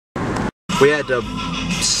We had to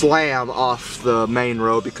slam off the main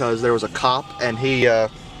road because there was a cop and he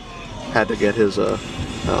had to get his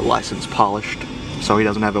license polished, so he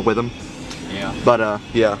doesn't have it with him. Yeah. But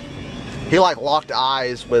yeah, he like locked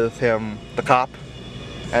eyes with him, the cop,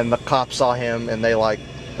 and the cop saw him, and they like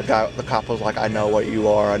the cop was like, "I know what you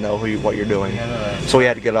are. I know what you're doing." So we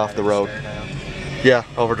had to get off the road. Yeah,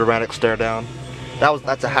 over dramatic stare down.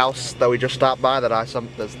 That's a house that we just stopped by.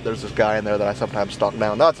 There's this guy in there that I sometimes stalk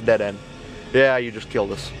down. No, it's a dead end. Yeah, you just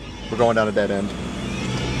killed us. We're going down a dead end.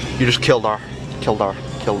 You just killed us. Killed our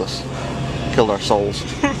souls.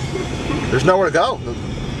 There's nowhere to go.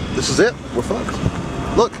 This is it. We're fucked.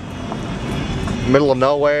 Look. Middle of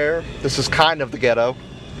nowhere. This is kind of the ghetto.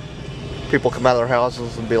 People come out of their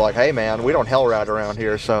houses and be like, "Hey man, we don't Hellride around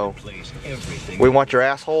here, so we want your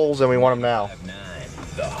assholes and we want them now.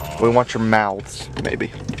 We want your mouths, maybe."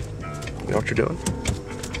 You know what you're doing?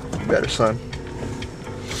 You better, son.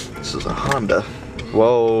 This is a Honda.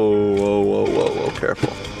 Whoa, whoa, whoa, whoa, whoa,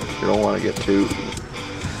 careful. You don't want to get too...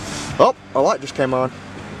 Oh, a light just came on.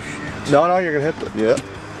 No, you're gonna hit them. Yeah.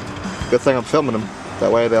 Good thing I'm filming them.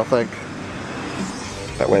 That way they'll think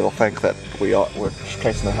that we're just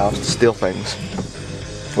chasing the house to steal things.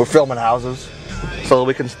 We're filming houses so that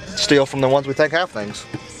we can steal from the ones we think have things.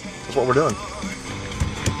 That's what we're doing.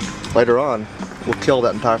 Later on, we'll kill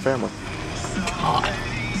that entire family. God.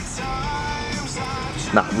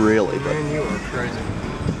 Not really, but... Man, you are crazy.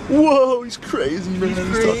 Whoa, he's crazy, man.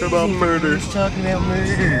 He's talking about murder. He's talking about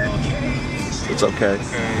murder. It's okay.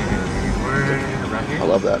 Right here? I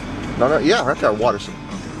love that. No, yeah, right there, Watterson.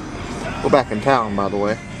 We're back in town, by the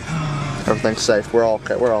way. Everything's safe. We're all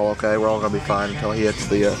okay. We're all okay. We're all gonna be fine until he hits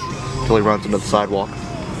the, until he runs into the sidewalk.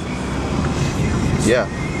 Yeah,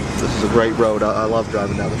 this is a great road. I love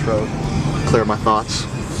driving down this road. Clear my thoughts.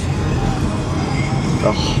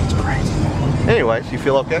 Oh, it's great. Anyways, you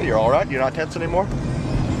feel okay? You're all right? You're not tense anymore?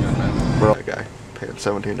 We're all guy paying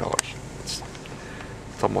 $17. It's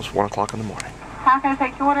almost 1 o'clock in the morning. How can I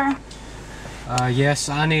take your order? Yes,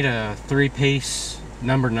 I need a 3-piece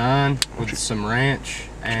number 9 with some ranch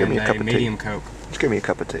and a medium Coke. Just give me a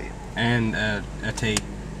cup of tea. And a tea.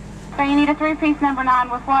 So you need a 3-piece number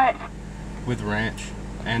 9 with what? With ranch.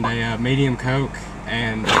 And a medium Coke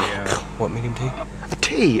and a, what medium tea? A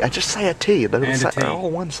tea. I just say a tea. They're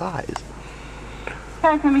all one size.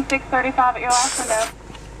 Okay, it's going to be $6.35 at your last window.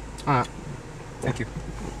 Alright. Thank you.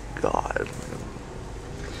 God.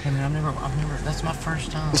 Hey man, I've never, that's my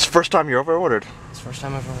first time. It's the first time you ever ordered. It's the first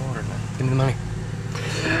time I've ever ordered, man. Give me the money.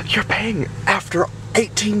 You're paying after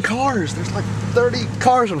 18 cars. There's like 30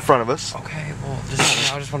 cars in front of us. Okay, well,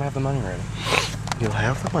 I just want to have the money ready. You'll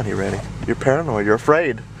have the money ready. You're paranoid. You're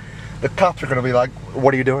afraid. The cops are going to be like,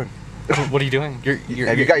 "What are you doing? What are you doing?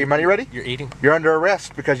 Have you got your money ready? You're eating. You're under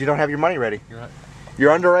arrest because you don't have your money ready. You're right.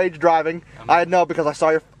 You're underage driving. I know because I saw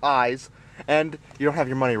your eyes, and you don't have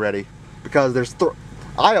your money ready because there's.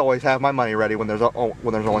 I always have my money ready when there's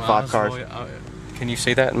only 5 cars. Can you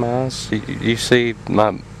see that in my eyes? You see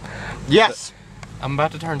my. Yes. I'm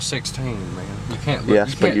about to turn 16, man. You can't.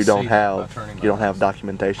 Yes, but you don't have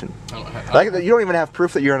documentation. You don't even have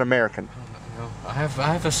proof that you're an American. No, I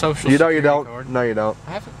have a social. You don't. Card. No, you don't.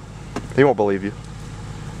 I haven't. They won't believe you.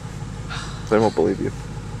 They won't believe you.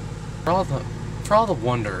 For all the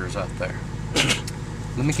wanderers out there,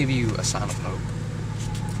 let me give you a sign of hope.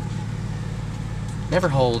 Never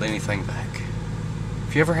hold anything back.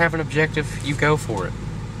 If you ever have an objective, you go for it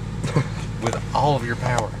with all of your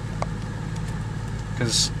power.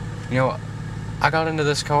 Because, you know, I got into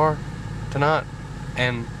this car tonight,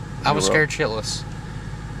 and I was scared shitless.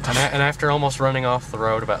 And after almost running off the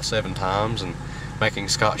road about 7 times and making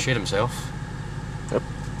Scott shit himself, yep.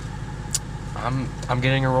 I'm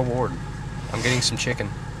getting a reward. I'm getting some chicken.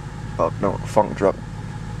 Fuck no, fuck drunk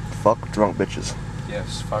bitches.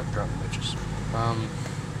 Yes, fuck drunk bitches.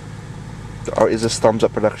 Is this Thumbs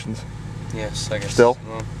Up Productions? Yes, I guess. Still?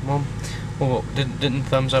 Well, didn't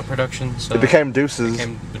Thumbs Up Productions? It became Deuces.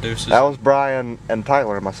 That was Brian and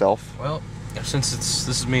Tyler and myself. Well, since this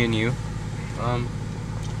is me and you,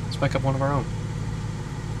 let's make up one of our own.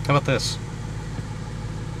 How about this?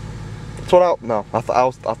 That's what I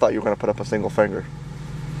thought you were gonna put up a single finger.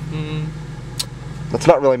 That's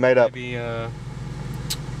not really made up. Maybe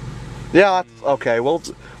yeah, that's okay. We'll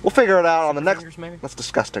figure it out on the next. Maybe? That's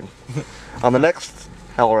disgusting. On the next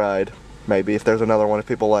Hellride, maybe if there's another one, if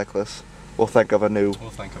people like this, we'll think of a new. We'll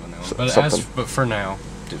think of a new one. But for now,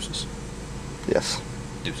 deuces. Yes.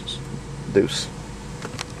 Deuces. Deuce.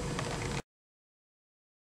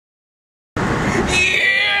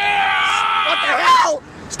 Yeah! What the hell?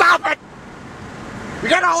 Stop it! We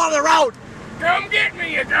got all on the road. Come get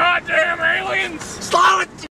me, you goddamn aliens! Slow it